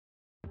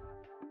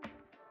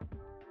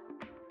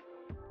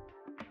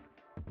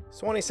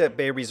Swanisett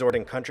Bay Resort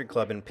and Country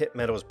Club in Pitt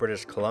Meadows,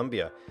 British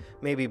Columbia,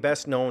 may be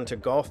best known to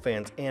golf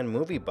fans and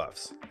movie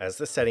buffs as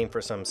the setting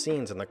for some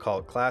scenes in the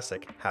cult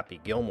classic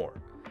Happy Gilmore.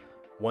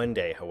 One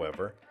day,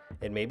 however,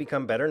 it may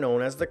become better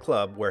known as the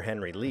club where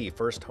Henry Lee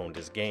first honed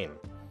his game.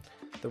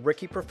 The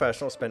rookie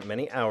professional spent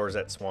many hours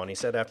at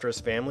Swanisett after his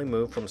family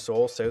moved from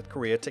Seoul, South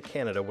Korea to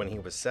Canada when he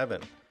was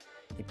 7.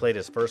 He played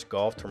his first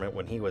golf tournament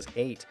when he was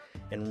 8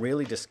 and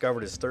really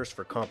discovered his thirst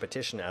for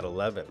competition at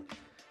 11.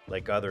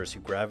 Like others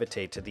who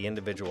gravitate to the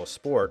individual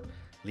sport,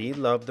 Lee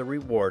loved the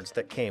rewards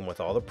that came with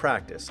all the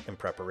practice and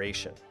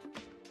preparation.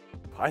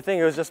 I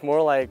think it was just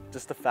more like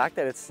just the fact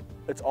that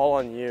it's all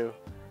on you.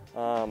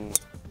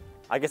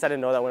 I guess I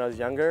didn't know that when I was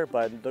younger,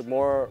 but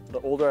the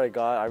older I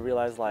got, I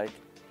realized like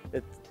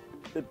it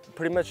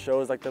pretty much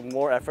shows like the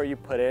more effort you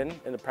put in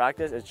the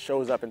practice, it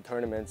shows up in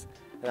tournaments.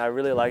 And I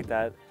really like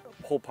that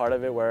whole part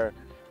of it where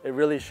it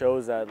really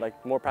shows that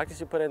like more practice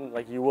you put in,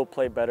 like you will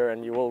play better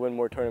and you will win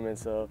more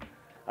tournaments. So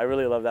I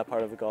really love that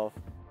part of the golf.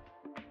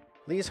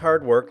 Lee's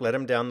hard work led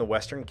him down the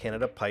Western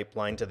Canada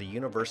pipeline to the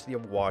University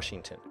of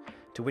Washington,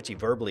 to which he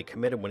verbally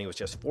committed when he was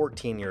just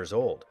 14 years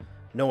old,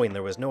 knowing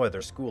there was no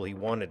other school he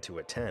wanted to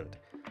attend.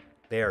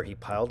 There, he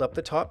piled up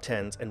the top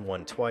 10s and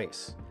won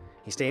twice.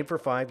 He stayed for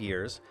 5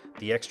 years,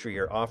 the extra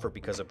year offered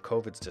because of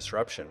COVID's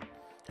disruption,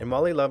 and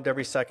while he loved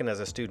every second as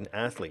a student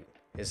athlete,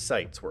 his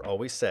sights were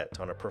always set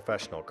on a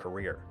professional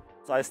career.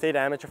 So I stayed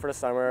amateur for the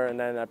summer, and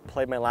then I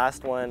played my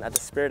last one at the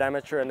Spirit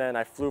Amateur, and then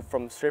I flew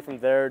straight from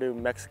there to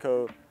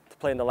Mexico to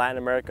play in the Latin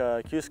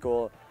America Q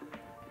School.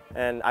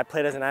 And I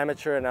played as an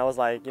amateur, and I was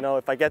like, you know,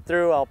 if I get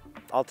through,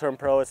 I'll turn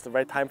pro. It's the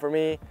right time for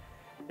me.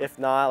 If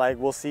not, like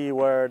we'll see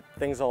where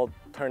things will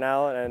turn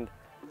out. And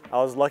I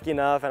was lucky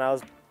enough, and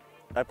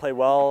I played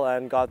well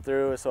and got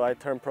through, so I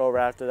turned pro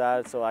right after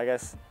that. So I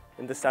guess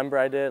in December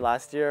I did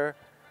last year,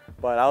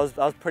 but I was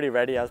pretty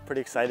ready. I was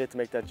pretty excited to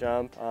make that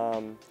jump.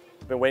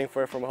 Been waiting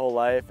for it for my whole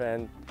life,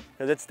 and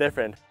because it's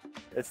different.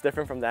 It's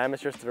different from the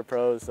amateurs to the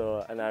pros,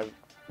 so and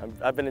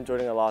I've been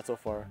enjoying it a lot so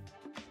far.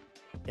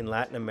 In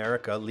Latin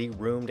America, Lee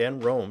roomed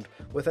and roamed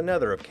with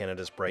another of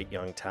Canada's bright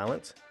young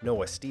talents,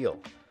 Noah Steele.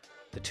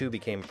 The two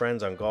became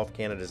friends on Golf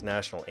Canada's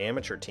national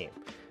amateur team,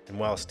 and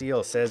while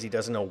Steele says he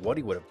doesn't know what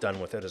he would have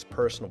done without his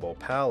personable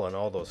pal on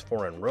all those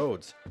foreign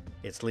roads,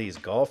 it's Lee's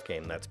golf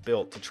game that's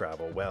built to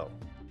travel well.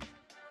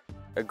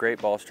 A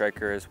great ball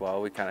striker as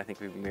well. We kind of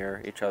think we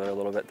mirror each other a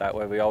little bit that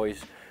way. We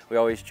always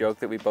joke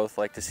that we both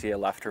like to see a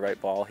left or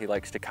right ball. He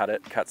likes to cut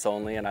it, cuts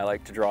only, and I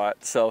like to draw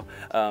it. So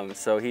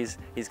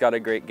he's got a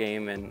great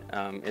game and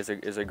is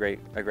a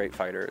great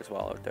fighter as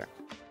well out there.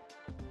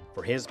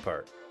 For his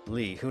part,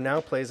 Lee, who now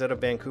plays out of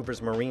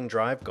Vancouver's Marine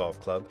Drive Golf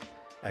Club,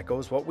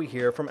 echoes what we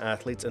hear from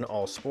athletes in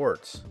all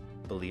sports: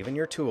 believe in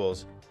your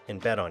tools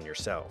and bet on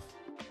yourself.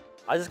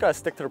 I just gotta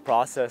stick to the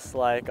process,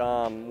 like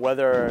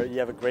whether you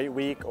have a great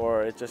week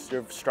or it's just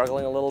you're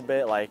struggling a little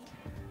bit, like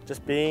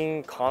just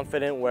being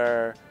confident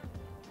where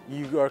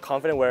you are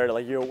confident where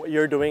like what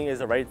you're doing is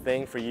the right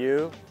thing for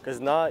you, because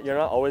you're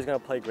not always gonna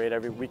play great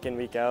every week in,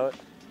 week out.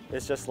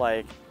 It's just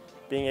like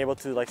being able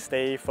to like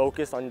stay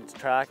focused on the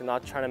track and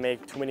not trying to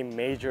make too many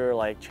major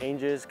like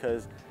changes,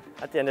 because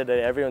at the end of the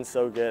day everyone's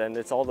so good and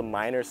it's all the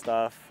minor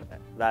stuff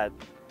that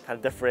kind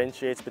of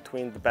differentiates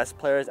between the best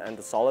players and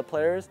the solid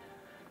players.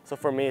 So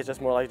for me, it's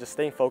just more like just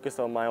staying focused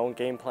on my own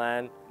game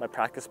plan, my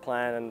practice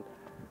plan, and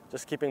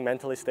just keeping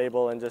mentally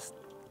stable and just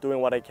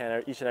doing what I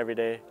can each and every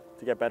day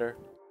to get better.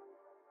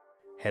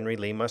 Henry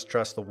Lee must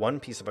trust the one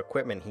piece of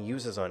equipment he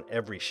uses on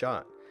every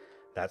shot.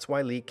 That's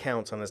why Lee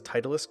counts on his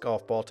Titleist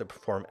golf ball to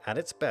perform at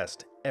its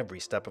best every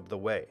step of the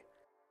way.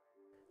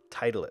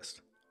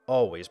 Titleist,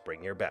 always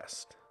bring your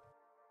best.